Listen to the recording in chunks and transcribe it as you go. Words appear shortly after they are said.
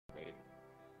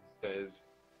Fez.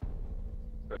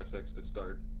 Press X to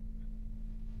start.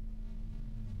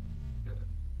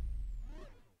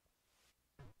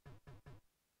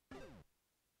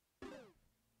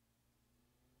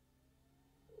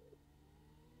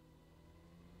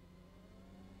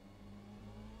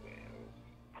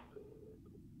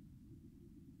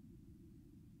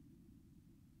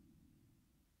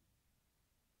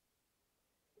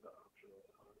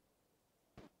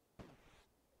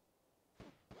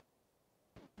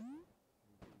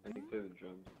 I think they're the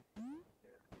drums.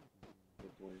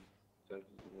 That's Wayne. Says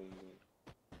it's Wayne.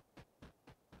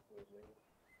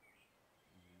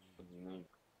 What's his name?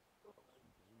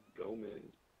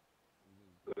 Gomez.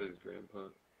 Go to his grandpa.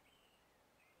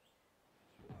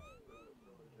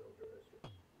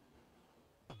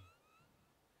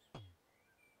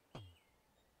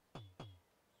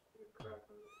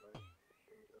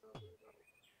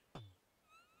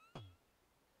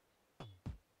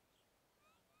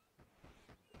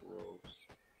 Gross.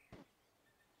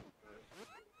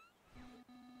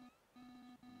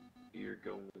 Dear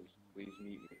Gomez, please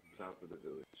meet me at the top of the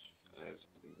village. I have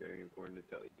something very important to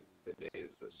tell you. Today is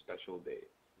a special day.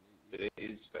 Today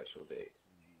is special day.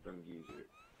 From Geezer.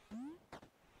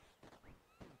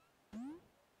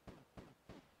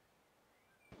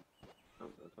 Oh,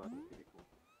 that's all pretty cool.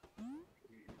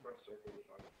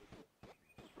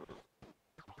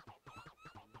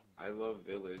 I love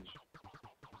Village.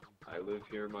 I live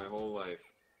here my whole life.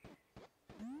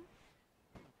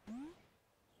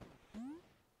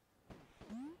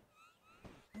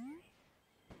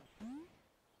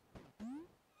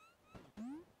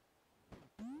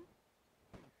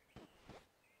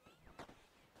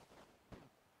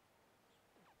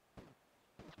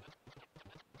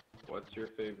 What's your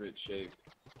favorite shape?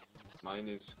 Mine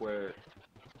is square,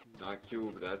 not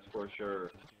cube, that's for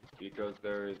sure, because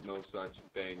there is no such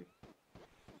thing.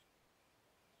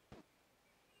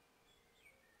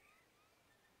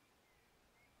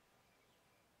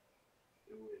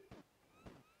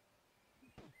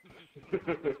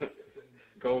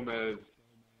 Gomez,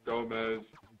 Gomez,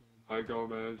 hi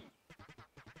Gomez.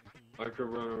 I could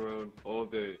run around all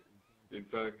day. In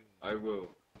fact, I will.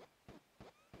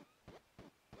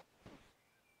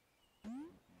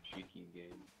 Cheeky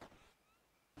game.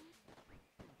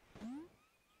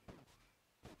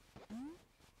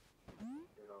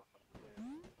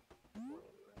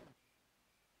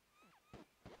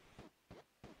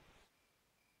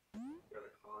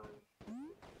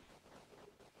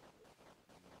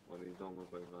 Well, these don't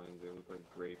look like vines, they look like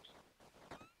grapes.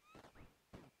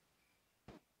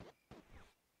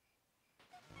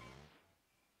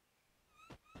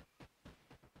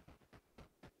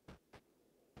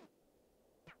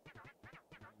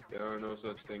 There are no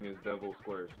such thing as devil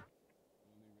squares.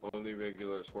 Only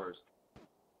regular squares.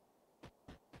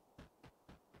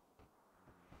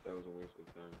 That was a waste of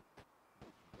time.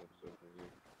 That's so crazy.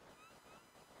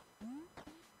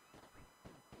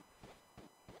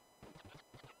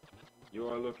 You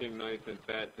are looking nice and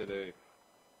fat today.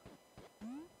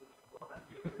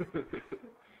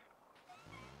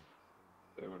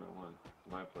 Say what I want.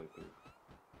 My playthrough.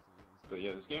 But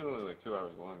yeah, this game's only like 2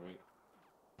 hours long, right?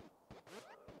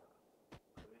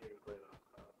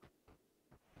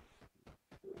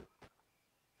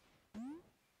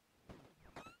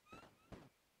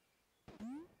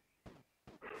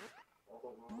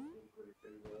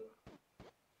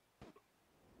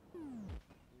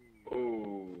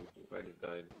 Oh, I just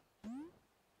died.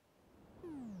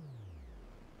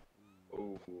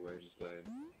 Oh, I just died.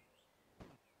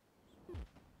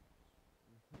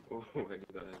 Oh, I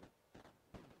just died.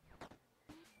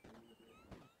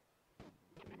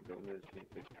 Gomez can't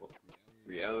fix it.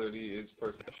 Reality is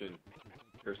perception.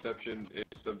 Perception is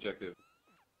subjective.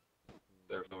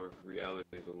 Therefore,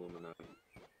 reality is Illuminati.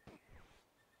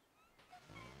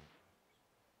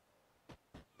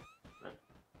 Right?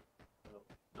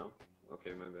 No?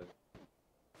 Okay, my bad.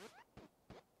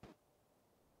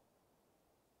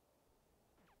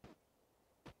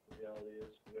 Reality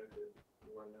is subjective.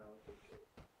 You are now subjective.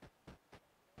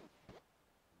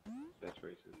 That's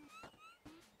racist.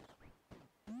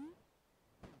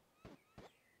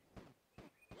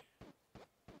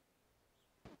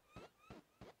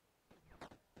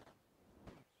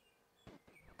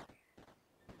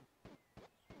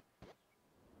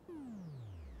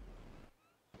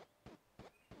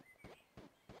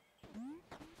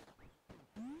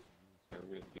 I'm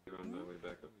gonna be on my way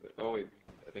back up there. Oh wait,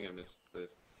 I think I missed this.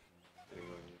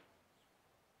 Anyway.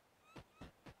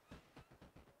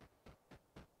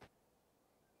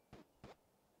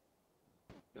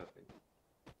 Nothing.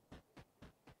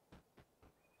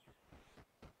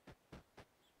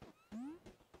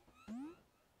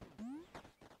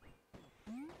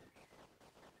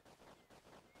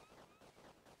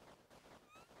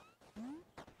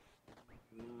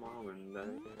 and that,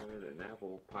 and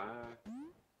apple pie,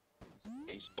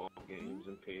 baseball games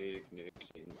and picnics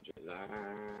in July.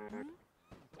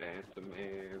 That's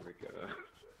America.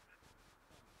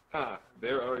 Ha!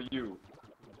 There are you.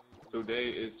 Today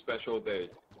is special day.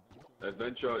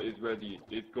 Adventure is ready.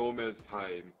 It's Gomez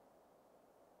time.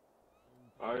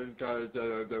 I'm tired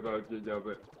about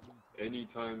it.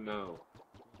 Anytime now.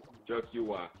 Just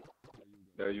you are.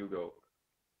 There you go.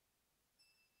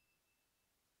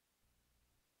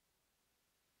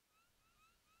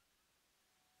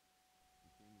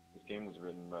 This game was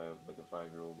written by like a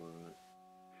 5-year-old, wasn't it?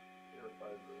 You're a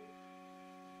 5-year-old.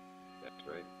 That's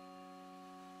right.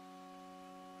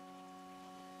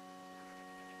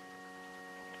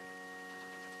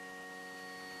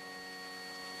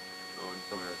 Oh, and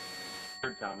from our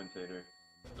third commentator,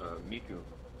 Miku,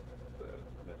 the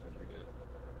messenger guy.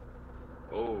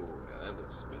 Oh, yeah, that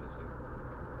looks menacing.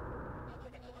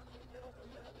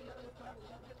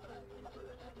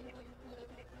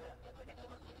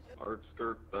 Art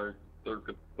skirt,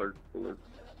 circuit,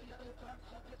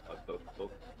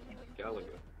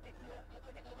 Galaga,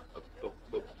 a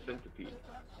centipede,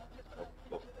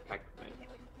 a Pac-Man,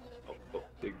 a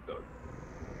Big Dog.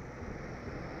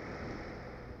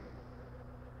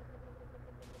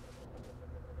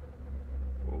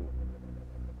 Whoa.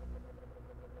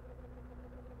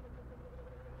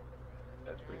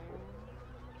 That's pretty cool.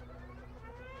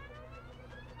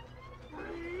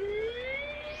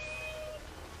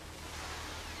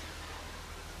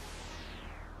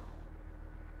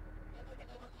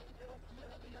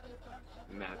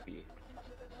 Mappy,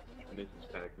 Mrs.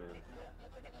 Pac-Man,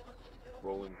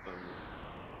 Rolling Thunder.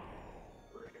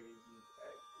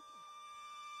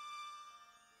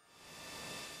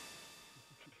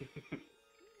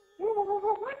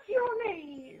 What's your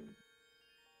name?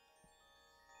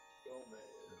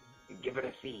 Gomez. Give it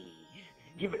a C.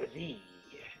 Give it a Z.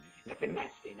 Nothing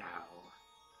nasty now.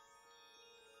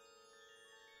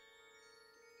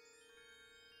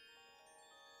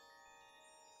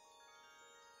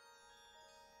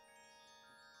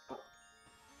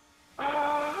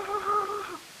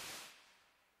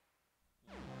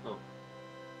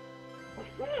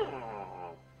 Oh.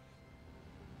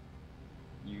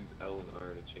 Use L and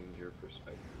R to change your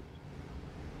perspective.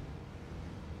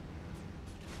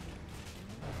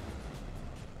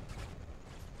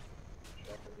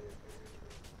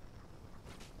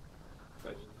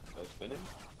 By spinning?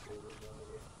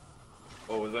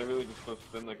 Oh, was I really just supposed to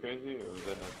spin like crazy, or was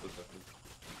that not supposed to happen?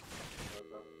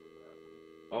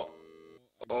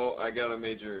 Oh, I got a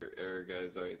major error,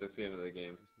 guys. Alright, that's the end of the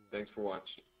game. Thanks for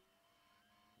watching.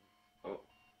 Oh.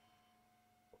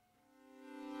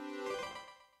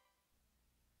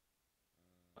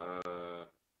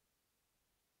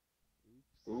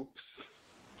 Oops.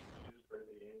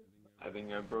 I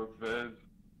think I broke Fez.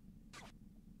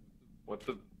 What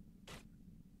the?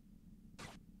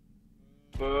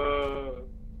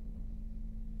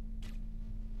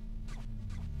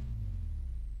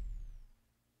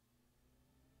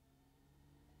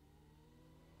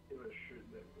 It was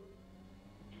shooting that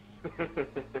movie.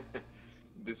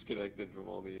 Disconnected from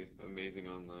all the amazing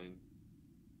online.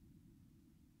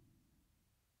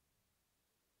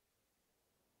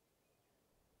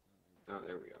 Oh,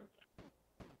 there we are.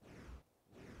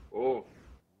 Oh.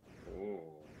 Oh.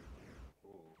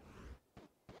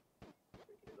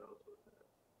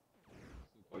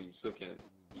 Oh, you still can't.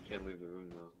 You can't leave the room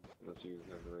though, unless you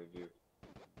have the right view.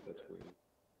 That's weird.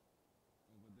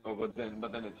 Oh, but then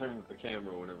it turns the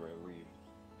camera whenever I leave.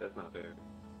 That's not fair.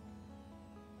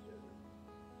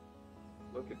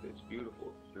 Look at this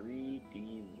beautiful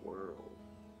 3D world.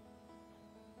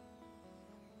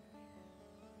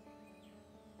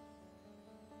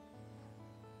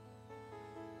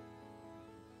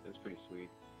 That's pretty sweet.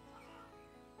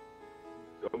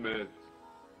 Gomez,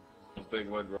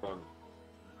 something went wrong.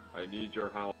 I need your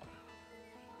help.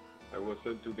 I was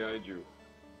sent to guide you.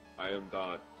 I am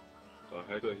Dot. The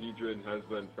hexahedron has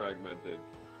been fragmented,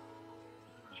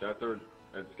 shattered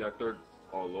and scattered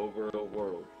all over the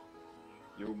world.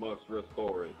 You must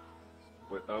restore it.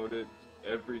 Without it,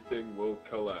 everything will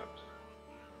collapse.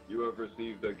 You have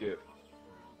received a gift.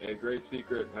 A great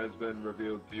secret has been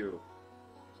revealed to you.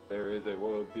 There is a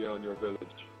world beyond your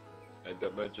village, and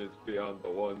dimensions beyond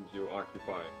the ones you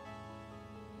occupy.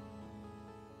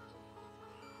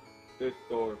 This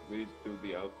door leads to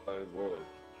the outside world,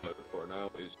 but for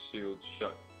now is sealed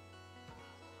shut.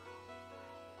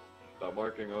 The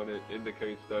marking on it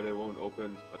indicates that it won't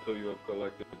open until you have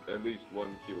collected at least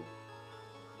one cube.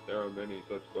 There are many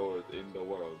such doors in the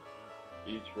world,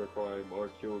 each requiring more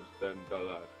cubes than the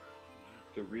last.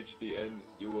 To reach the end,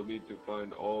 you will need to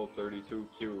find all 32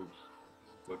 cubes.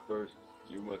 But first,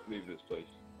 you must leave this place.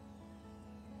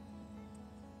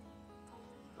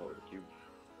 Oh, the cube.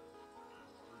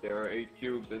 There are 8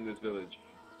 cubes in this village,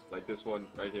 like this one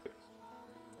right here.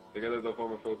 Together they'll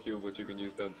form a full cube, which you can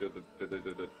use to unseal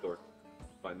the door.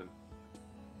 Find them.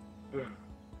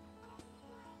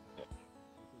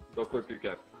 Go quickly,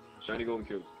 Cap. Shiny golden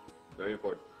cubes. Very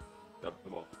important. Drop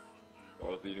them all.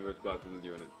 Or else the universe collapses with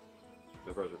you in it.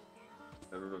 No pressure.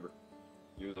 And remember,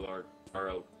 use the large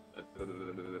RL.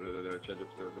 Change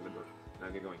up stairs in the door. Now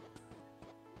get going.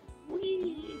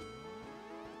 Whee!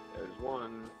 There's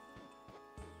one.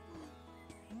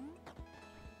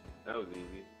 That was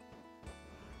easy.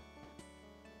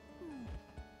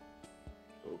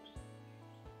 Oops.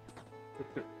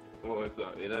 Well,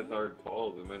 it has hard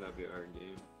falls. It might not be a hard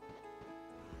game.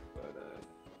 But,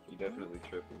 you definitely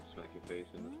trip and smack your face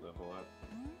into stuff a lot.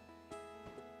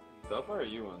 So how far are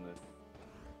you on this?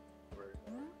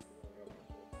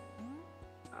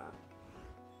 Ah.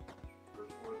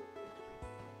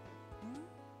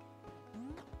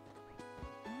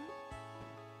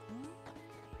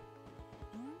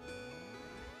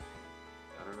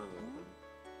 I don't know.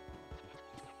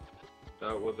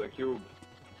 That was a cube,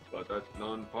 but that's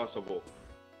non-possible.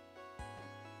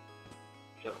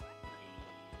 Shut up.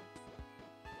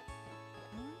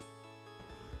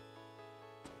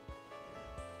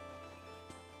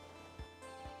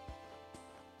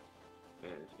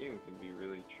 Man, this game can be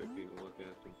really tricky to look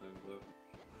at sometimes, though.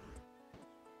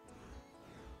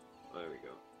 Oh, there we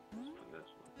go. This one, this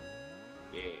one.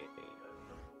 Yeah.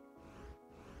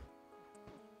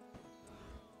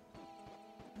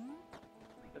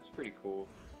 That's pretty cool.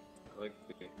 I like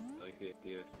the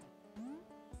idea.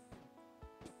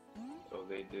 So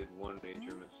they did one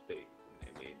major mistake when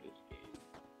they made this game.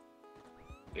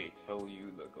 They tell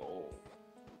you the goal.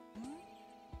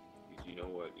 You know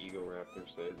what Ego Raptor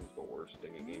says is the worst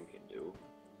thing a game can do?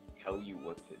 Tell you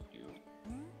what to do.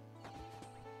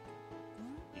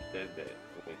 He said that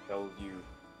when it tells you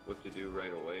what to do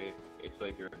right away, it's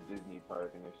like you're at a Disney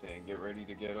park and they're saying, get ready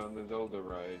to get on the Zelda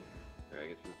ride. Or I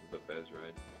guess this is the Fez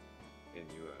ride. And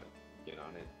you get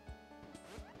on it.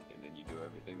 And then you do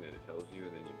everything that it tells you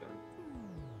and then you're done.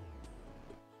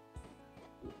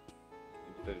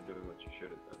 Instead of doing what you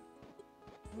should have done.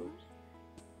 Oops.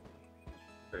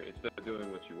 Right, instead of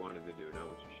doing what you wanted to do, not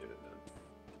what you should have done.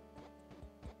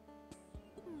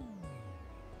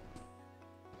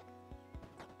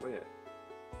 Oh yeah.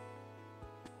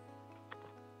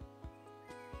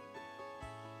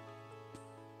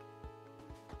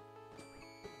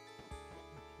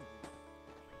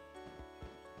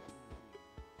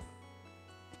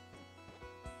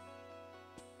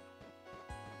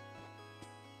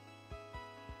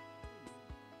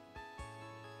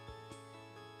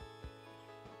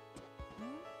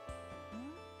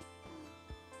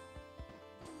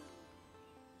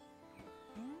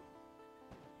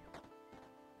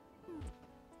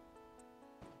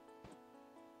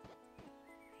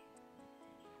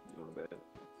 You want to bet?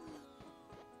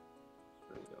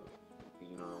 There you go. You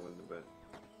know I win the bet.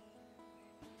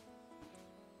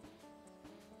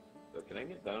 So can I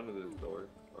get down to this door?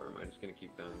 Or am I just gonna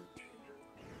keep down?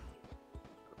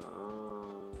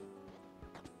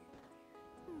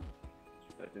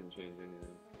 That didn't change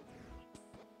anything.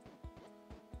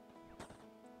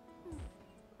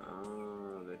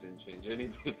 That didn't change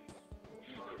anything.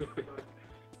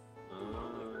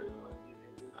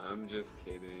 I'm just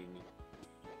kidding.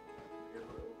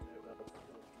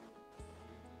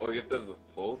 Oh, you have to have the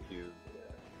full cube.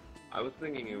 I was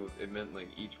thinking it meant like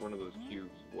each one of those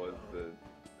cubes was the.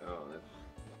 Oh, that's.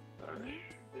 Alright.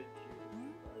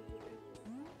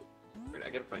 Wait, I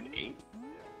gotta find 8?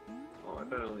 Oh, I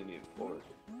thought I only needed 4.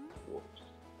 Whoops.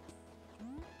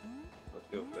 Let's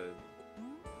go, Fez.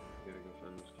 Gotta go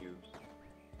find those cubes.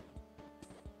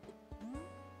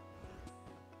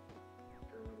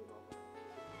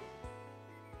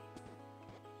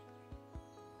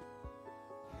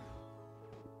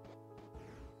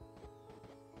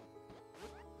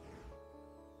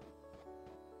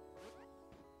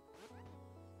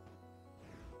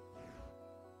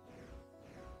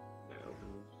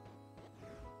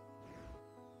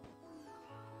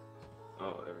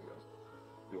 Oh, there we go.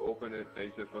 You open it,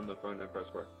 exit from the front, and press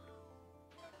square.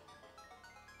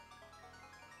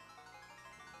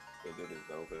 They did it,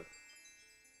 Zelda.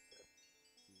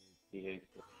 He hates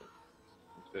it.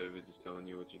 Instead of it just telling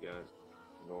you what you got,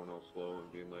 going all slow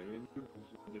and being like,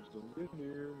 there's some in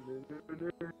here.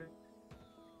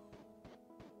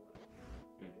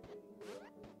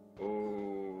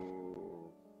 Oh.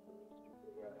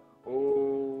 Oh.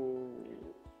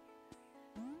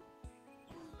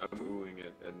 I'm oohing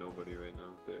at nobody right now.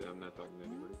 I'm not talking to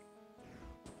anybody.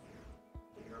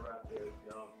 Remember after it was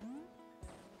young.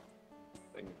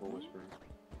 Thank you for whispering.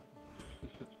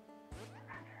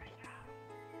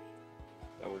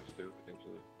 That works too,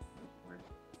 actually.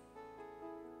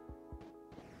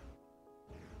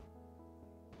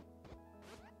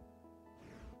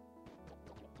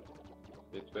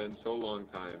 It's been so long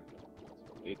time.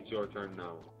 It's your turn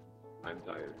now. I'm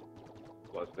tired.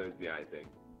 Plus there's the eye thing.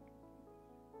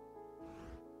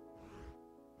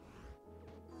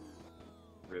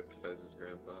 Rip Fez's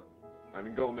grandpa. I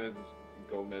mean Gomez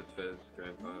Fez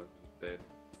grandpa dead.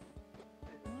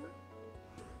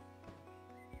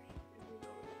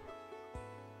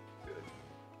 Good.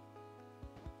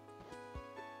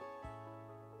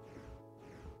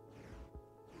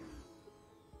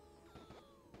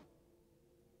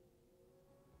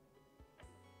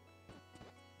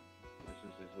 This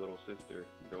is his little sister,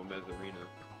 Gomez Arena.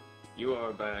 You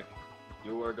are back.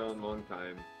 You are gone long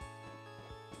time.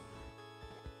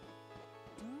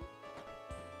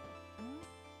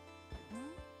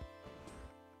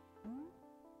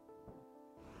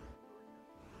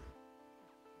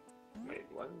 Wait,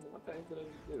 what the heck did I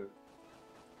just do?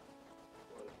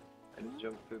 I just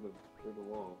jumped through the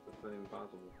wall. That's not even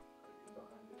possible.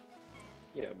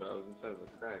 Yeah, but I was inside of a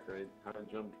crack, right? How did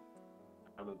I jump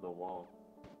out of the wall?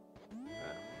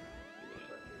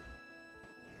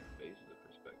 Face the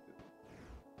perspective.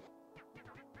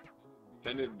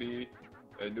 Can it be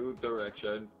a new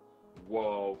direction?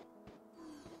 Whoa.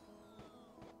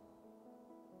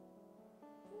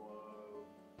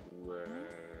 Where?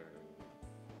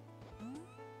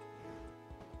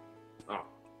 Oh.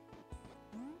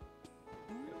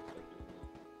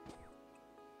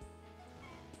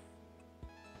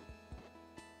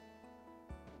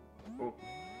 Oh.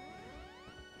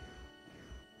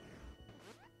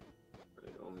 I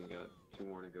only got 2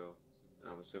 more to go.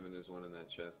 I'm assuming there's one in that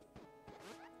chest.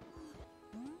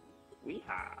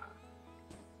 Weehaw!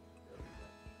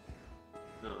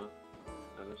 Not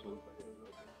this one.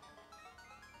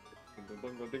 Dingle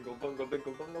bungle dingle bungle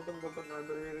dingle bungle bungle bungle, I'm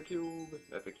in a cube.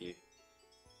 That's a key.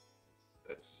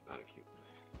 That's not a cube.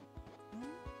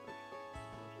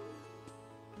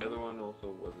 The other one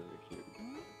also wasn't a cube.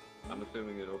 I'm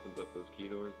assuming it opens up those key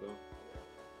doors though.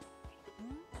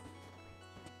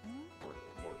 More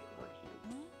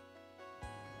cubes.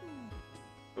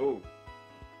 Oh!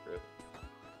 Rip.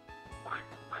 I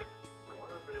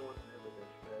wonder if anyone's ever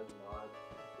been fed mods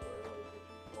where like if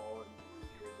you fall and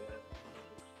you're dead, it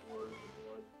explores in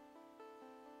blood.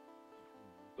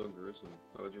 So gruesome.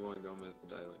 Why would you want Gomez to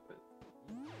die like that?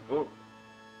 Oh!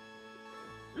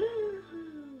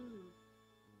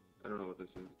 I don't know what this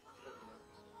is.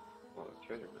 Oh, a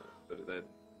treasure map. But that,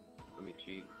 let me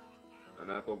cheat. An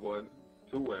apple blood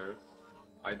to where?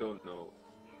 I don't know.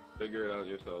 Figure it out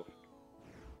yourself.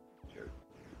 Sure.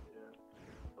 Yeah.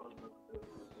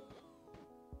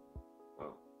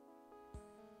 Wow.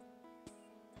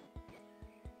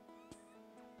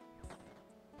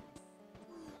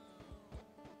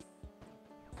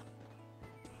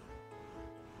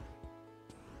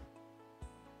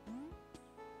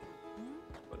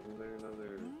 Wasn't there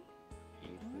another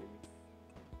key thing?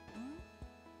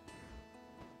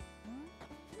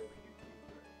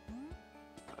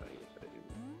 Yes I do.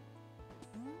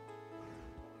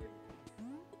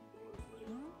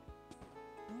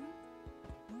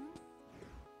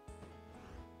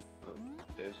 Oh,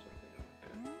 there's something up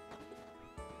there.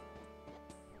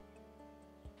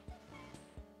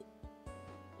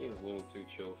 He was a little too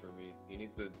chill for me. He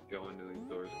needs to go into these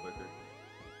doors quicker.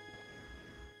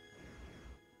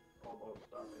 Almost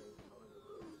stopping.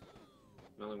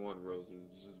 Smelling one roses,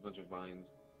 just a bunch of vines.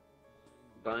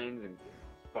 Vines and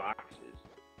boxes.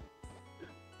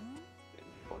 And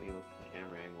funny looking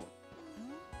camera angle.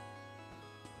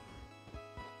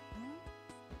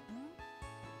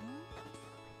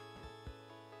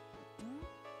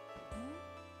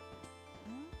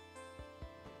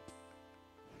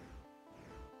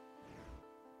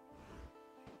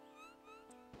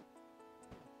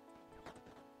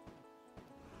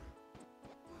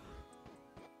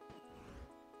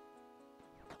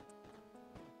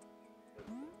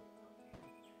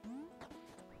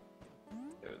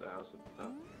 There's the house at the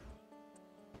top.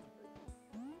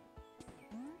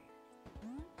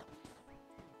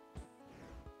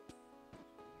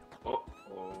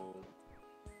 Oh.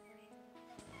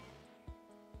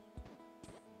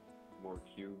 More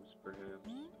cubes,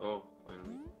 perhaps. Oh,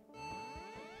 finally.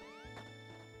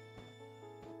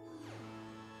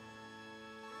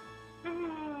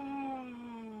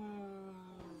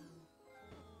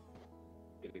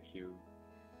 Get a cube.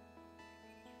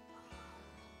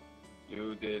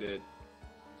 You did it.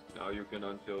 Now you can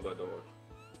unseal the door.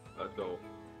 Let's go.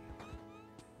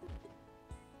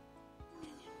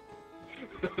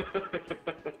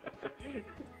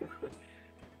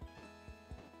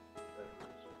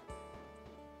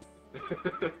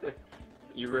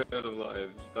 You ran out of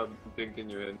lives. Stop thinking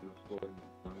your end is full.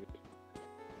 Let's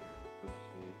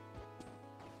see.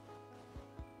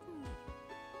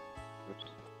 Oops.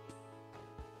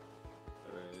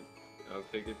 Alright, I'll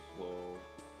take it slow.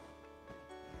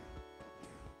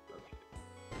 Okay.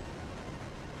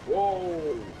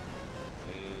 Whoa!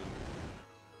 And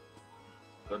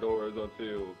the doors are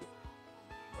sealed.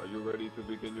 Are you ready to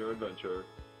begin your adventure?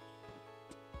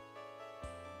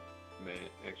 Man,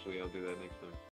 actually, I'll do that next time.